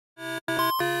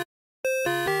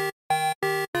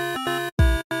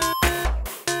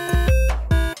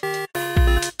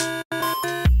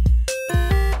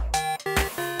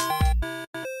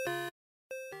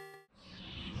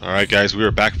Alright guys, we are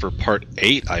back for part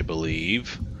 8, I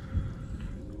believe.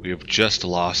 We have just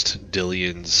lost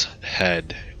Dillion's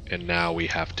head, and now we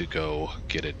have to go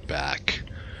get it back.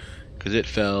 Because it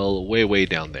fell way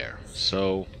down there.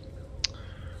 So,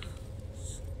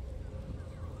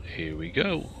 here we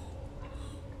go.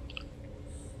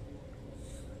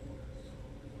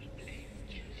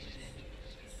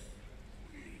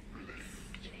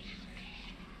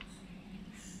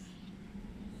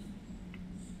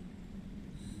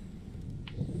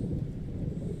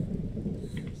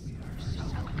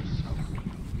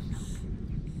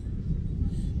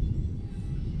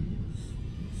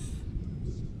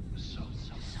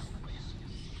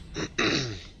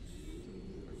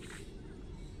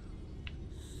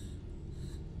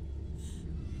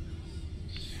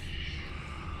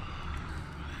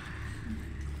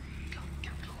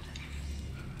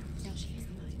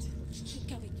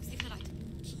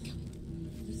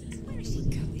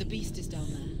 The beast is down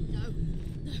there. No.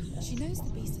 She knows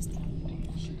the beast is there.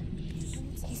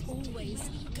 He's always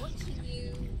watching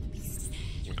you.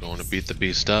 We're going to beat the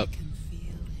beast up.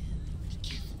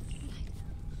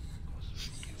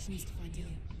 She needs to find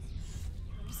Dillion.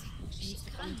 She needs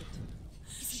to find it.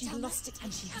 She's lost it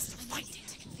and she has to find it.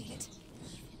 I can feel it.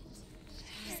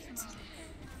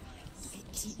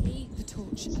 Keep the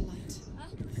torch alight.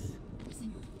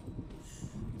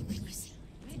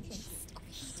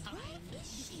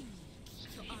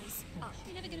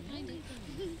 You're never gonna find it.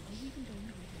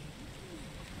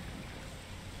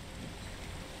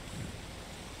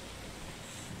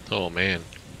 Oh man,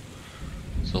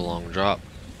 it's a long drop.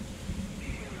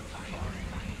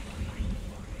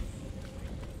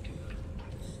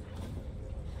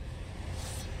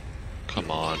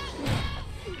 Come on.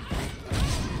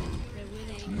 They're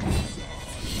winning.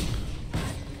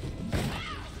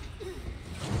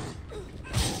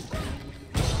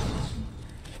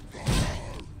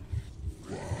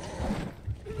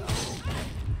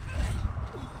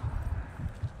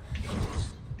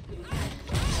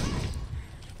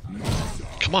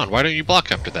 Come on, why don't you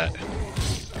block after that?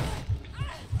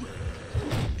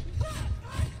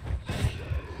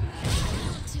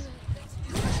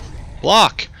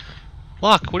 Block!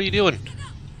 Block, what are you doing?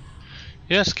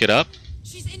 Yes, get up.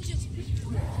 She's injured.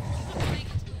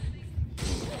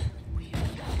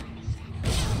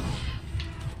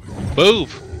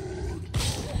 Move!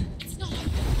 It's not.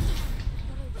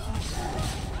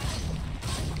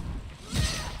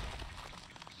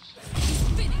 He's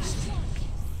finished.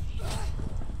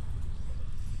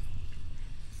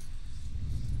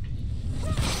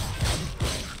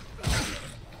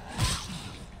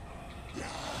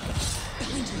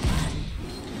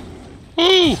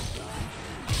 Woo!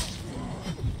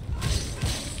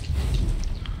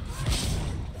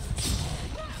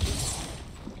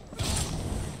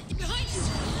 Behind you.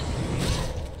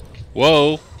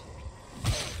 Whoa!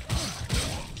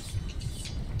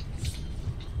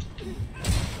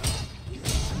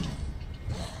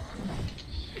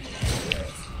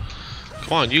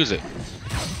 Come on, use it.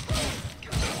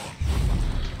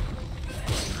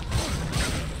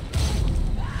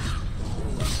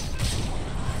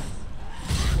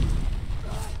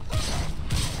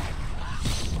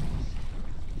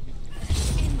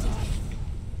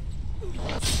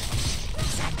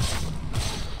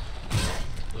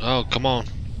 Oh, come on.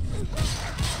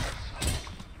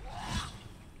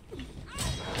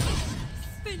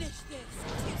 Finish this.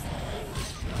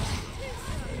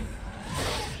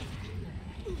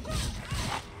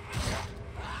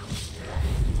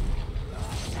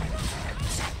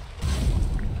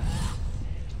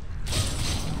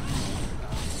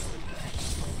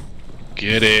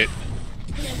 Get it.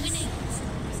 They're winning.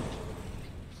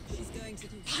 She's going to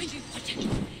do. Behind you. Watch it.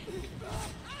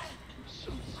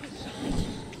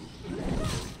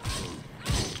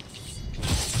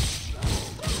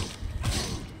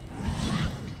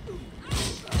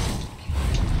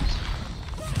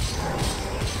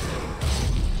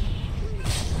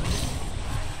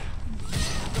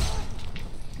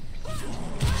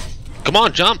 Come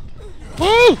on, jump!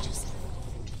 Woo!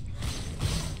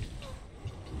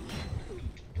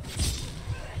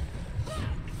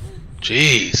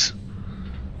 Jeez.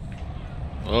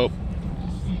 Oh.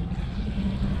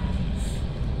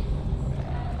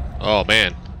 Oh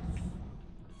man.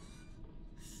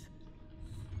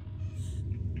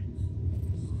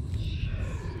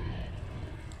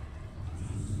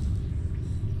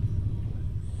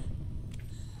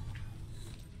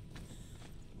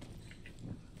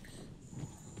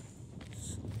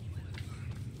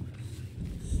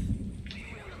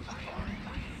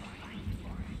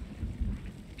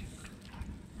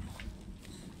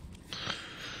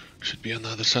 Should be on the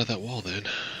other side of that wall then.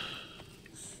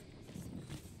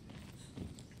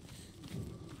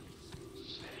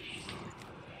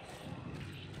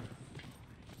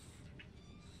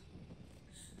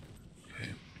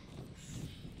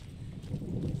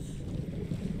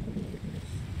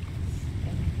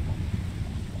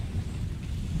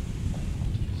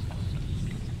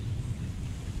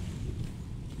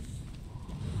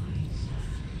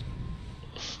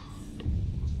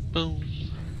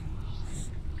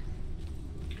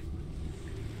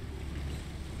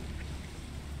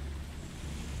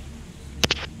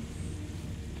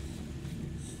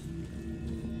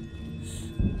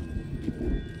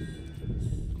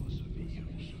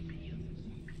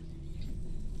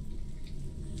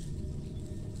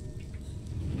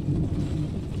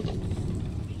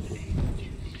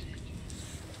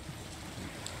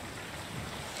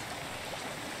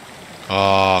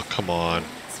 Oh, come on.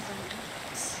 Lights run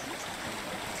out.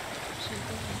 She'll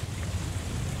die.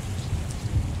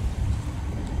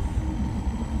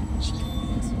 She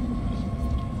can't.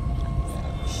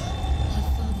 Her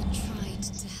father tried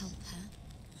to help her.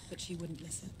 But she wouldn't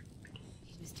listen.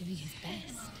 He was doing his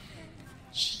best.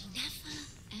 She never,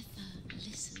 ever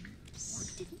listens. Why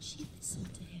didn't she listen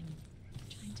to him?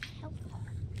 Trying to help her.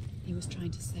 He was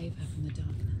trying to save her from the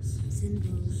darkness.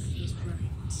 Zimbel was right.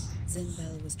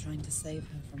 Zinbel was trying to save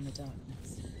her from the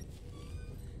darkness.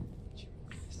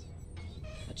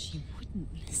 But she wouldn't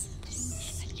listen.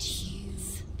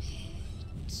 Stupid.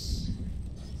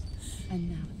 And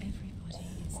now everybody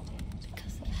is dead.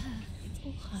 Because of her. It's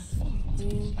all her fault.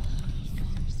 All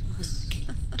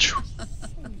her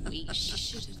fault. She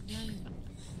should have known.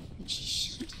 She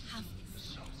should have.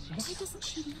 Why doesn't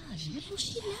she learn? What will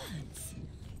she learn?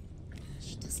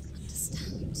 She doesn't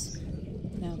understand.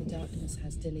 Now the darkness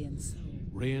has Dillian's soul.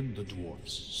 Rain the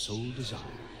dwarf's sole desire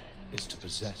is to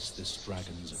possess this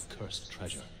dragon's accursed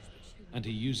treasure, and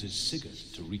he uses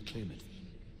Sigurd to reclaim it.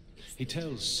 He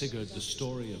tells Sigurd the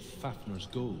story of Fafnir's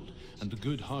gold, and the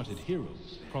good-hearted hero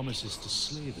promises to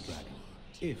slay the dragon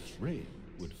if Rain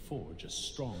would forge a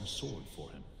strong sword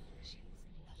for him.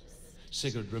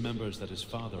 Sigurd remembers that his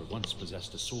father once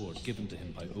possessed a sword given to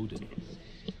him by Odin.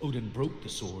 Odin broke the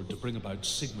sword to bring about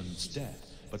Sigmund's death,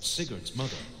 but Sigurd's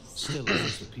mother still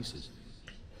has the pieces.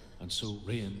 And so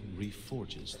Rain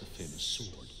reforges the famous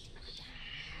sword.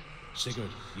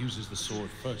 Sigurd uses the sword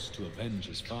first to avenge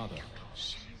his father,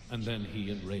 and then he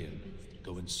and Rain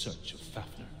go in search of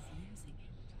Fafnir.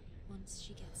 Once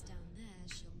she gets down there,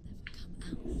 she'll never come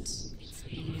out. It's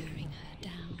luring her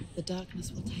down. The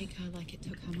darkness will take her like it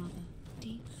took her mother.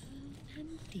 Deeper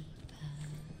and deeper.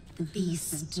 The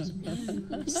beast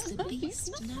knows. The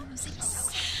beast knows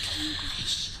exactly where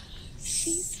she is.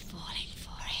 She's falling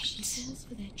for it. She falls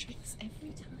for their tricks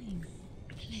every time.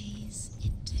 Plays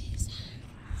into his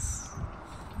hands.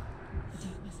 The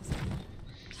darkness is gone.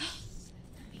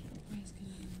 Where's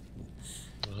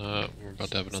going? We're about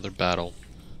to have another battle.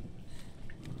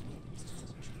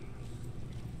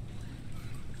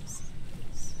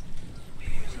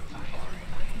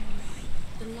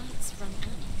 The lights run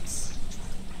out.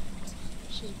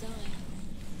 She'll die.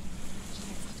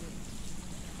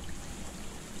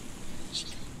 She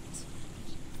can't.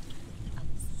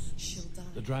 She'll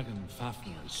die. The dragon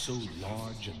Fafnir is so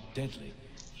large and deadly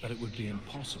that it would be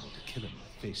impossible to kill him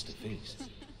face to face.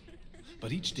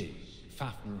 But each day,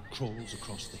 Fafnir crawls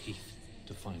across the heath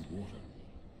to find water.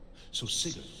 So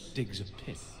Sigurd digs a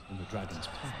pit in the dragon's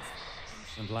path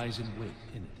and lies in wait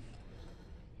in it.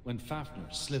 When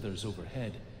Fafnir slithers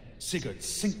overhead, Sigurd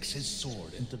sinks his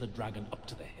sword into the dragon up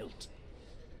to the hilt.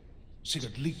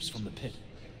 Sigurd leaps from the pit,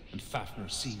 and Fafnir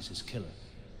sees his killer.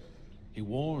 He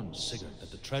warns Sigurd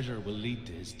that the treasure will lead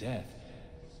to his death,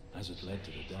 as it led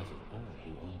to the death of all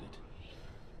who owned it.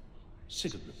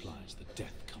 Sigurd replies that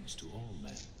death comes to all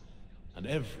men, and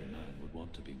every man would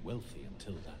want to be wealthy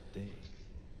until that day.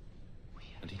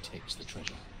 And he takes the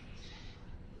treasure.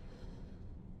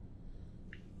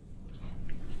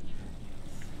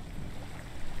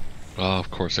 Oh,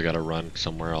 of course I gotta run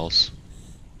somewhere else.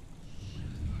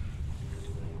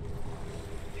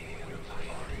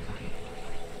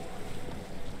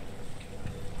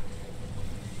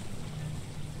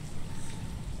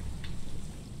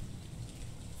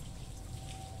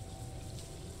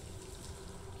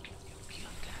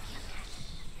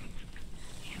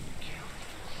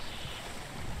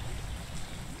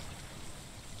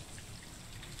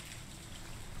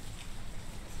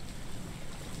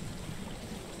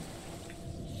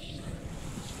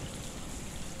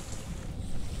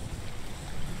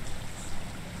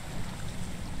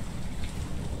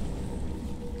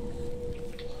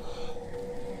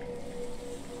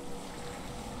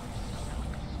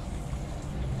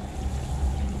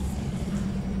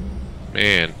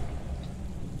 Man.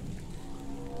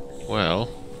 Well.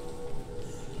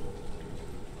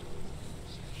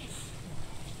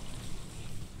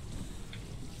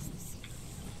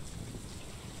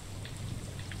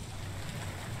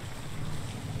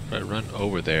 If I run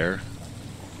over there.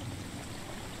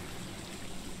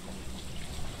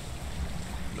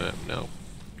 No.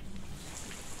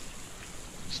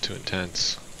 It's too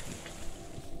intense.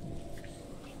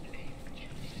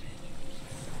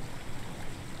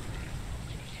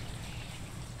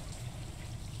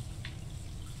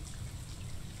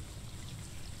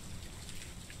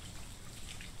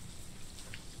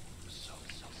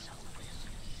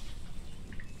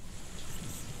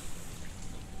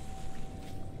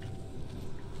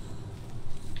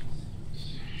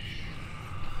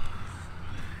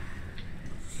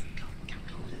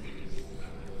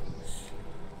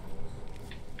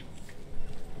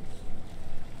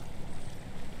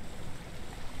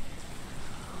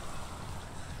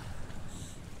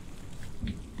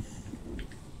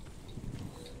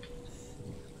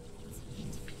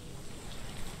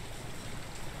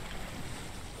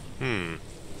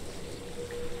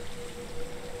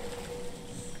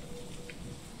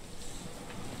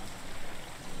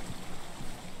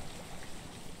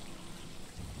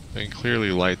 They can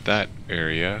clearly light that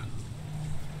area.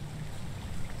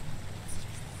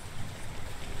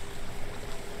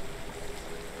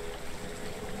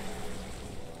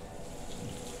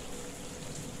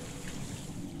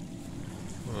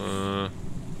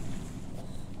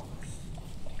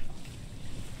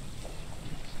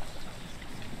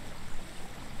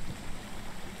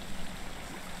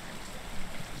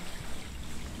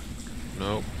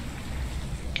 Nope.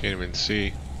 Can't even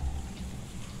see.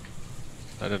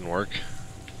 That didn't work.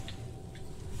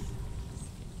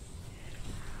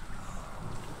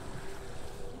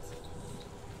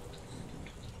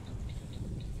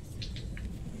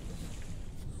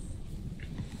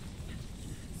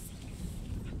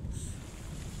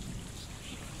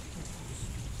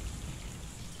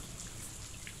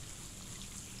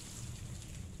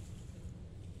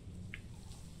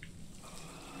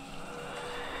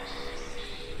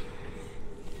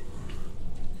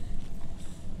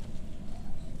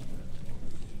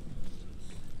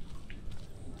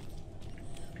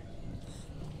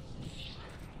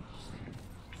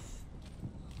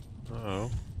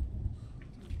 Uh-oh.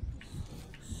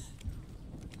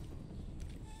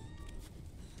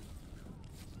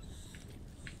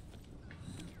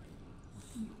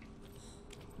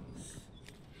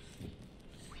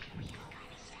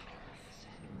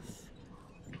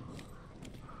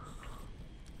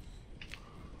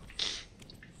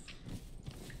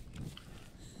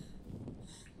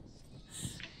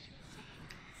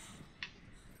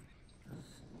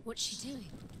 What's she doing?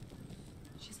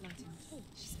 She's lighting a torch.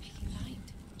 She's making light.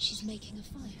 She's making a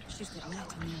fire. She's got light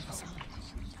on the other side.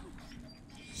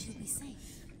 She'll be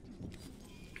safe.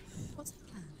 What's her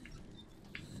plan?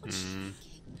 What's she thinking?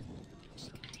 She's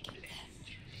going to get there.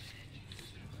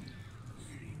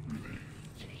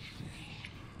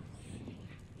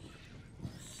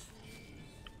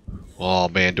 Oh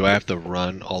man, do I have to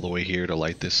run all the way here to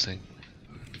light this thing?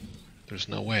 There's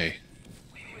no way.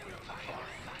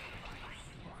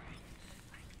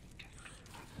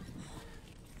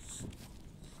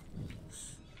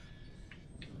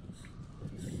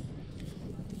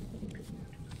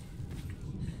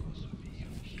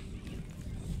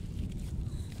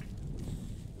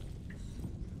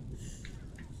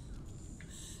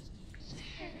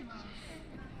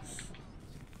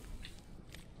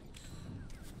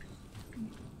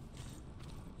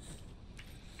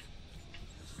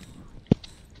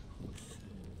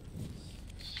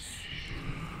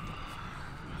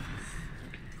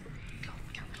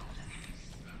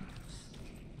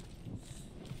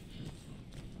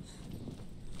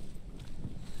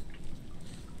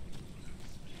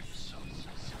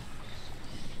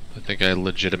 I think I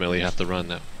legitimately have to run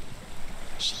now.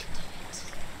 She'll do it.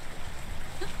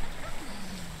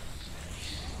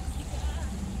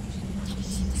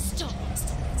 Stop!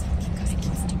 Stop it. Keep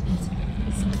going.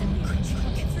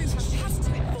 Keep Get through her. She has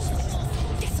to it.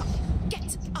 Get up!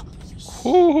 Get up!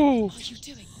 Whoo! What are you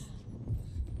doing?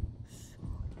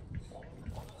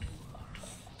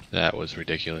 That was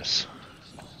ridiculous.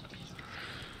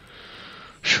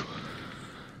 Phew.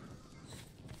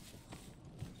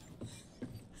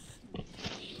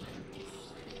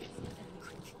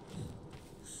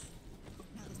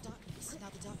 Now there's darkness. Now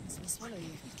the darkness will swallow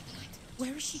you.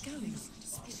 Where is she going?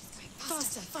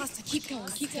 Faster, faster. Keep going,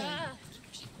 keep going.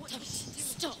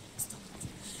 Stop! Stop!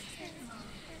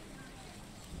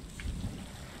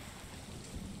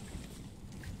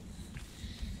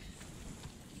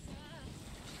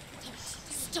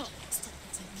 Stop! Stop!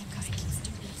 Keep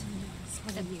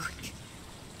going. Quick.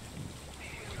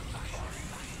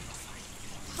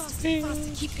 Faster,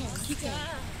 faster. Keep going, keep going.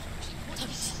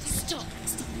 Stop!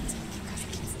 Stop!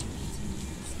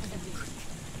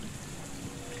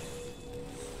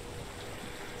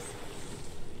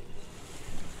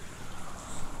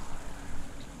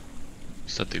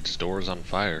 Set these doors on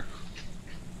fire.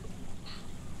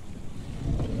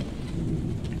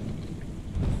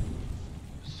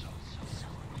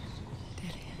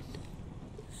 Dillian.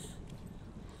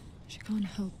 She can't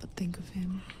help but think of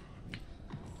him.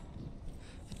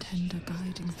 A tender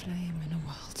guiding flame in a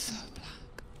world so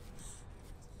black.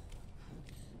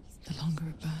 The longer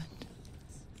it burned,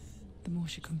 the more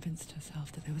she convinced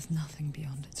herself that there was nothing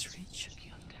beyond its reach.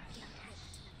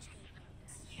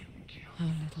 How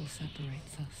little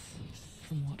separates us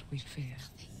from what we fear.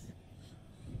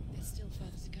 There's still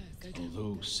further to go. Go down.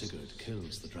 Although Sigurd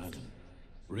kills the dragon,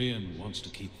 Rian wants to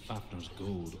keep Fafnir's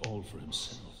gold all for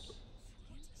himself.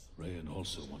 Rayan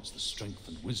also wants the strength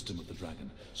and wisdom of the dragon,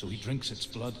 so he drinks its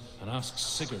blood and asks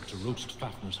Sigurd to roast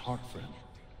Fafnir's heart for him.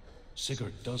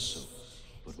 Sigurd does so,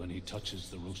 but when he touches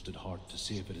the roasted heart to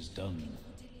see if it is done,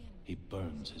 he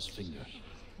burns his finger.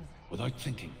 Without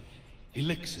thinking, he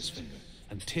licks his finger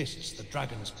and tastes the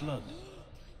dragon's blood.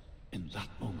 In that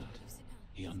moment,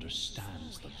 he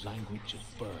understands the language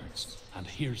of birds and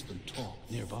hears them talk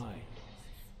nearby.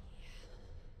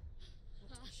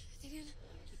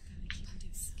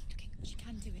 She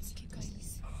can do it. Keep going.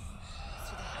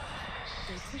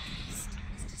 Go quick.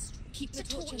 Keep the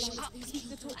torch alight. Keep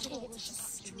the torch alight.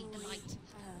 Just need the light.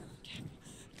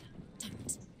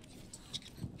 Don't.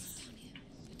 Down here.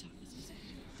 The darkness is over.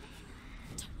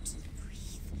 Don't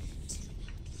breathe too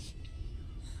loudly.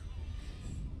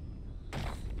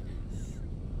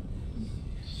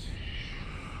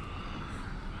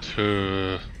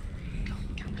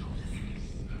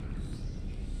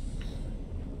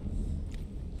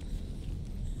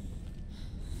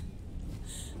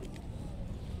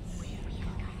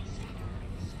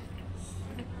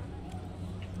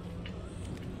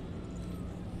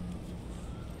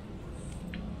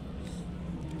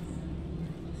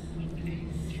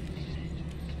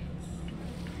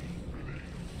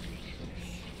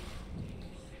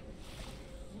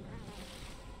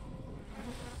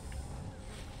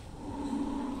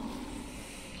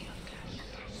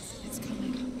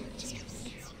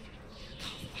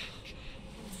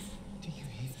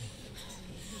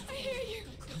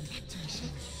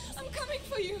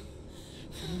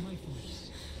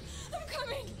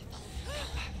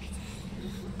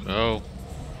 Go.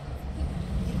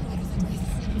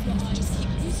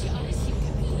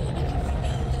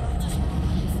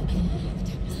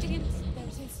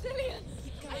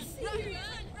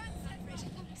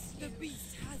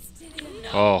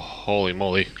 Oh, holy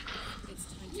moly.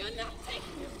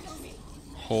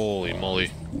 Holy moly.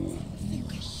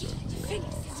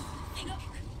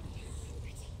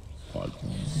 I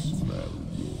can smell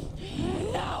you.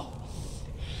 No!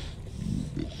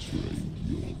 You betrayed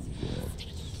your god.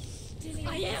 I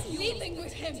am leaving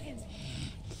with him!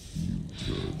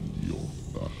 Turn your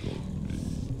back on me.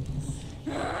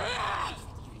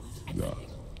 That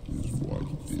is why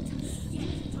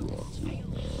Dillion will rot in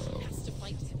hell. Has to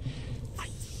fight him.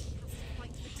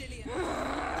 Fight for Dillion.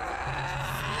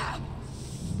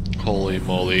 Holy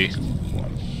moly. My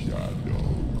shadow.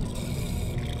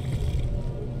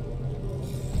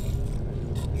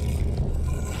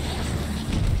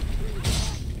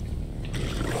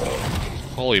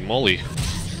 Holy moly.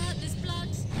 Hurt, there's blood.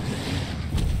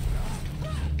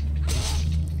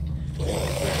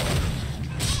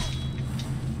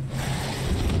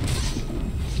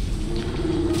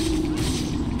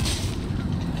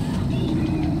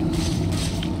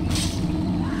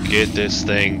 Get this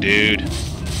thing, dude.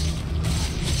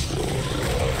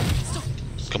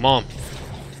 Come on.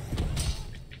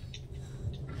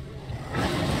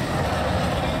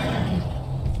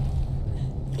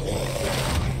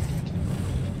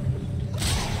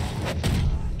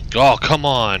 Oh, come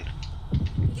on.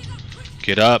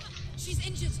 Get up. She's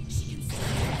injured. She can see.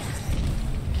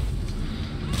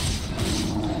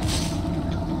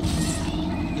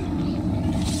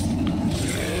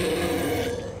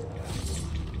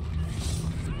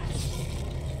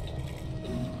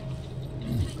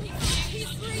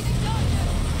 He's breathing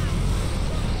darkness.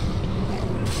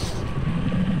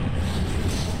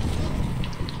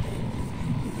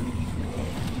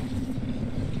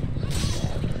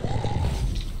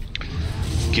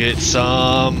 Get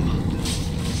some.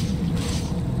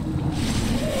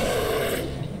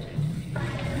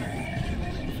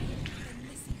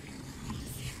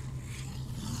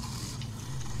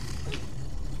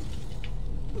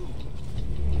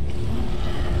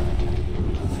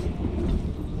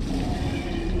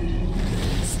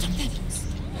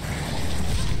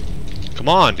 Come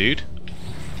on, dude.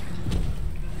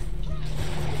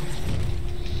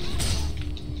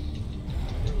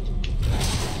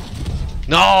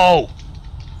 No!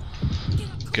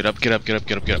 Get up, get up, get up,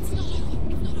 get up, get up.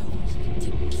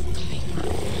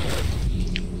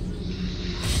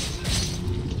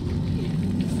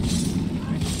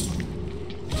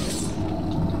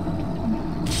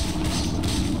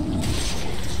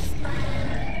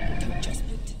 Don't just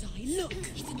look to die. Look.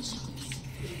 He's in the shadow.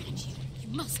 You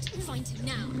must find him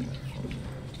now.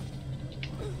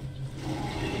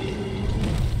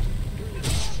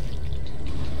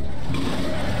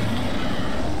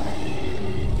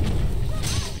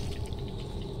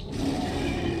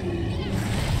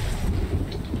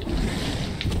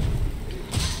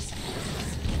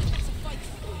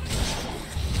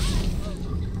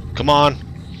 Come on.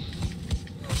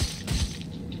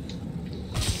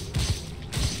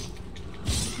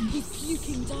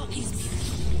 puking darkness.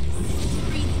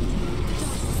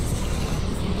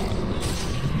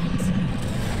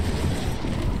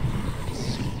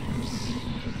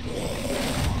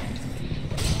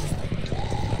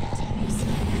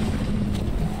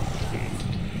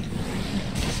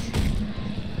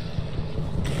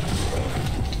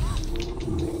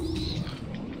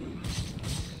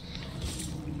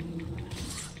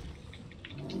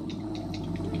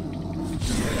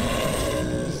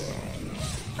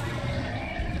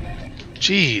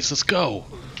 Jeez, let's go.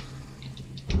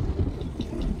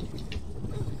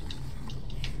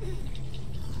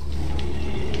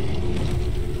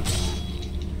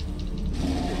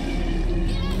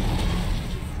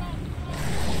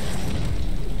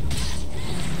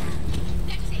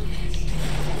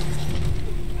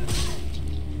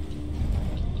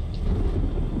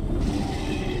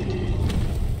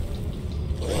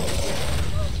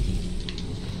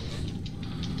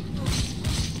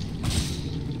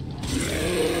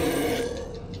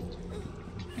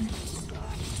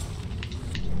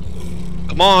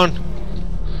 Come on!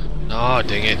 Oh,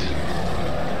 dang it.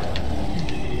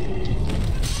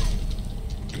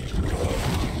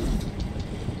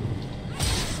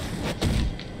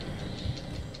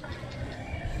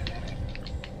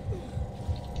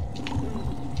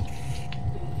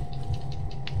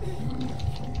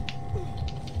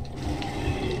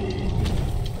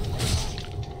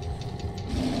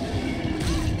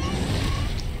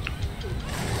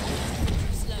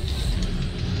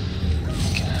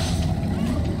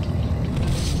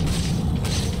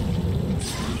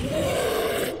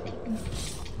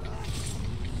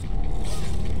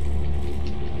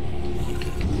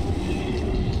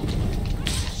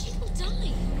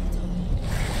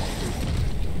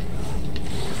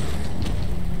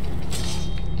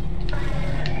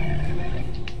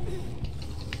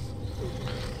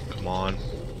 Come on.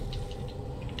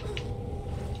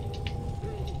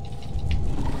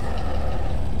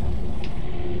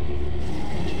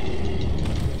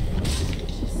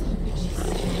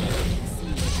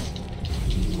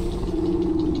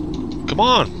 Come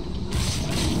on.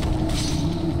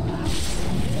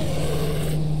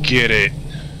 Get it.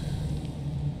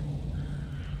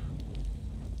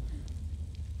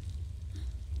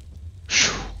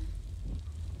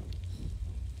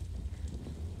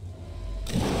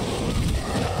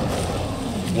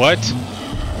 What?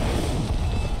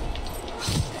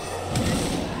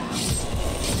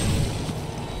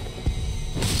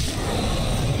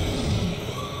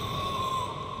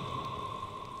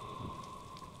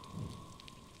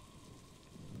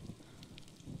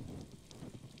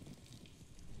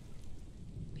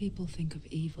 People think of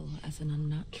evil as an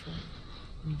unnatural,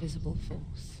 invisible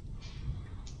force,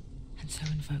 and so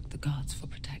invoke the gods for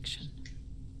protection.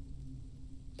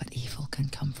 But evil can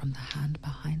come from the hand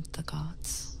behind the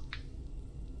gods.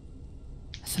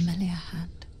 A familiar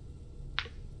hand,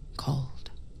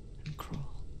 cold and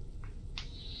cruel.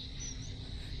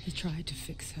 He tried to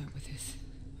fix her with his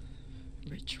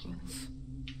rituals,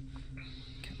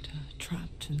 kept her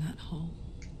trapped in that hole.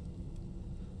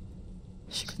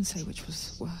 She couldn't say which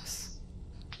was worse.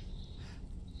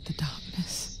 The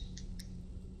darkness,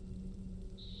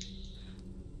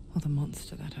 or the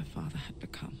monster that her father had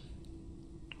become.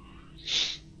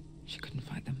 She couldn't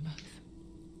fight them both.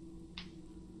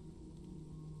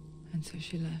 And so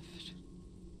she left,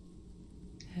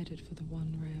 headed for the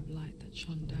one ray of light that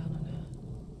shone down on her.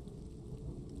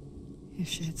 If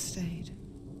she had stayed,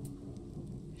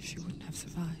 she wouldn't have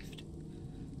survived.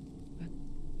 But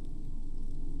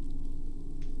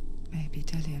maybe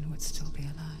Dillian would still be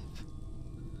alive.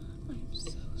 I'm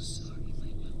so sorry,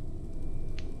 my love.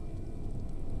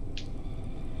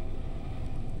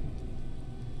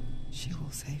 She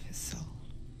will save his soul.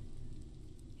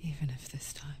 Even if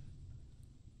this time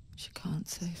she can't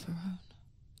save her own.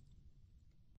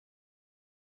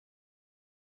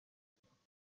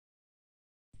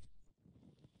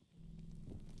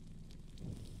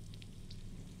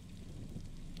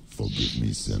 Forgive me,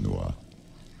 Senua.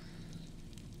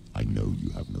 I know you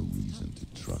have no reason to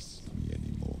trust me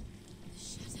anymore.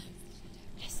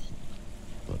 Listen.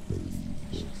 But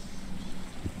believe this,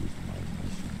 it was my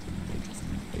mission to make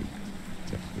you hate,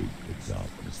 to hate the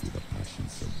darkness with a passion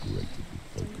so great it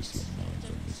would focus your mind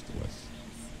on this quest.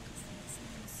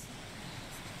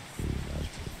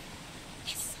 Delighted.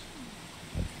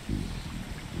 I feel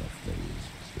left Aorus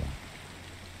trap.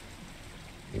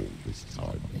 All this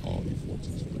time, I've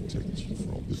wanted to protect you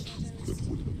from the truth that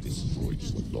would have destroyed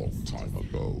you a long time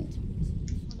ago.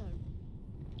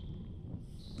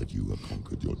 But you have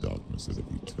conquered your darkness at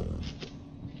every turn.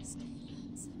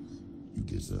 You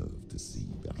deserve to see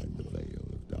behind the veil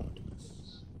of darkness.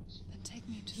 Then take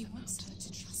me He wants her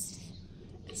to trust him.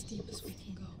 As deep as we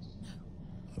can go.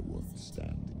 I won't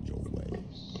stand in your way.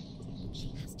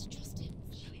 She has to trust him.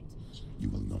 You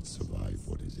will not survive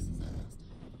what is in there.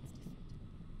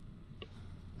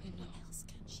 I know. What else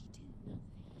can she do?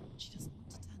 She doesn't want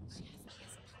to turn back.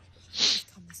 She's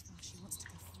come this far. She wants to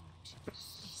go forward. She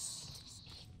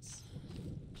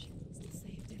wants to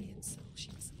save Dillian's soul. She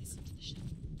must listen to the shadow.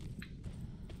 Going,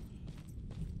 Senua. Just keep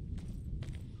going.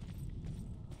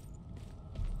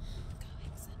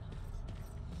 It's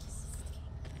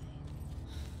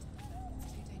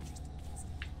too dangerous to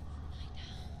listen. I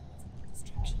know.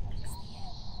 Distraction is the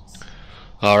end.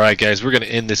 Alright guys, we're gonna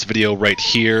end this video right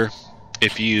here.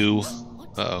 If you...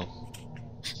 Uh-oh.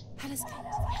 Hella's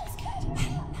gate.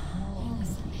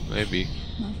 Maybe.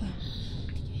 Mother,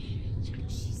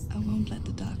 I won't let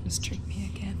the darkness trick me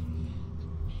again.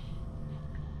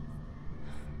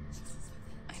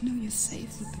 I know you're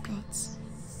safe with the gods.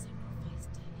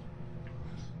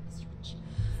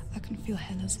 I can feel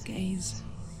Hella's gaze,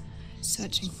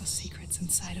 searching for secrets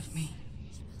inside of me.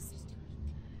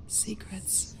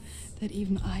 Secrets that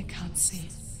even I can't see.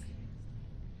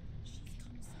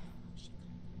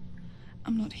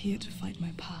 I'm not here to fight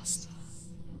my past.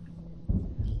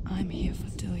 I'm here for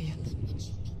Dillian.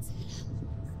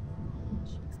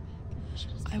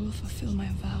 I will fulfill my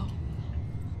vow,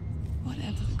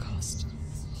 whatever the cost.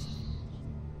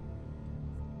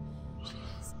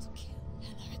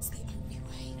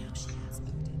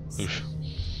 Oof.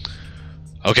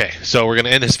 Okay, so we're gonna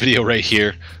end this video right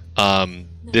here.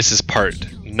 This is part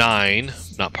 9,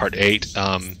 not part 8.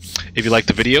 If you like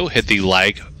the video, hit the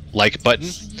like button.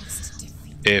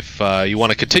 If you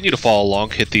want to continue to follow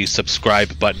along, hit the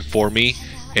subscribe button for me.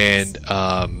 And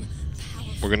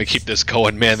we're gonna keep this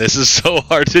going. Man, this is so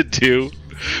hard to do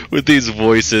with these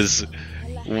voices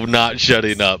not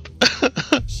shutting up.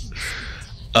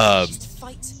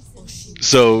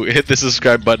 So hit the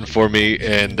subscribe button for me,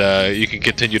 and you can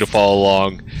continue to follow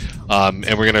along.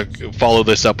 And we're gonna follow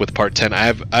this up with part 10. I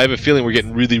have a feeling we're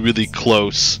getting really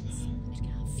close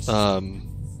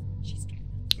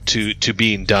to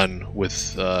being done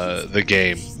with the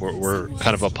game. We're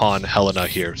kind of upon Helena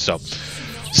here, so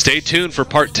stay tuned for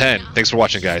part 10. Thanks for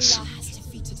watching, guys.